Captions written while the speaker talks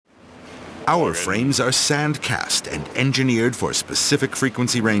Our frames are sand cast and engineered for specific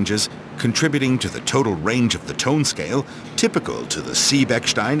frequency ranges, contributing to the total range of the tone scale typical to the C.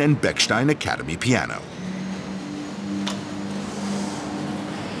 Bechstein and Bechstein Academy piano.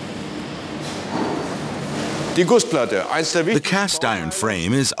 The cast iron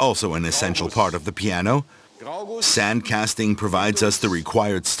frame is also an essential part of the piano. Sand casting provides us the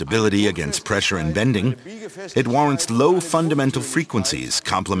required stability against pressure and bending. It warrants low fundamental frequencies,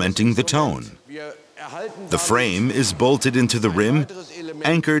 complementing the tone. The frame is bolted into the rim,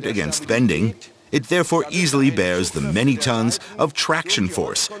 anchored against bending. It therefore easily bears the many tons of traction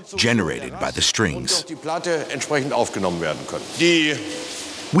force generated by the strings.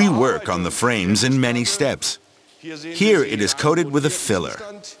 We work on the frames in many steps. Here it is coated with a filler.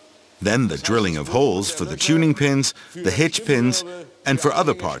 Then the drilling of holes for the tuning pins, the hitch pins, and for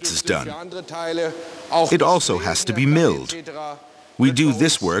other parts is done. It also has to be milled. We do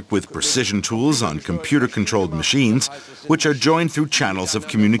this work with precision tools on computer-controlled machines, which are joined through channels of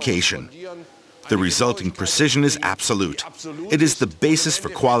communication. The resulting precision is absolute. It is the basis for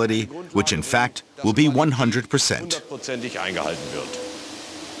quality, which in fact will be 100%.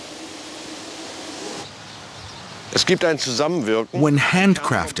 When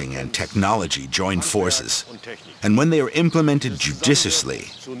handcrafting and technology join forces, and when they are implemented judiciously,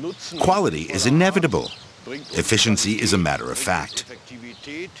 quality is inevitable. Efficiency is a matter of fact.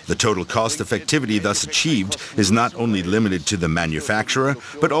 The total cost effectivity thus achieved is not only limited to the manufacturer,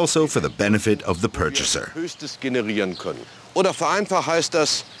 but also for the benefit of the purchaser.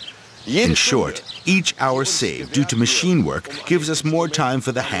 In short, each hour saved due to machine work gives us more time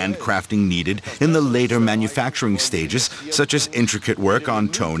for the handcrafting needed in the later manufacturing stages, such as intricate work on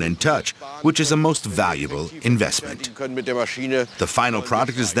tone and touch, which is a most valuable investment. The final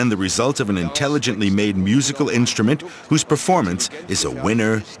product is then the result of an intelligently made musical instrument whose performance is a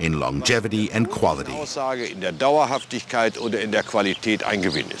winner in longevity and quality.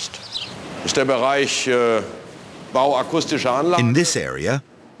 In this area,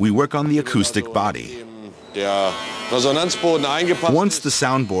 we work on the acoustic body. Once the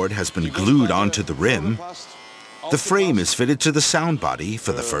soundboard has been glued onto the rim, the frame is fitted to the sound body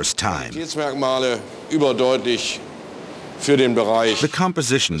for the first time. The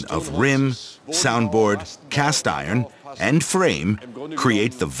composition of rim, soundboard, cast iron, and frame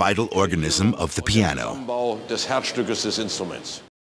create the vital organism of the piano.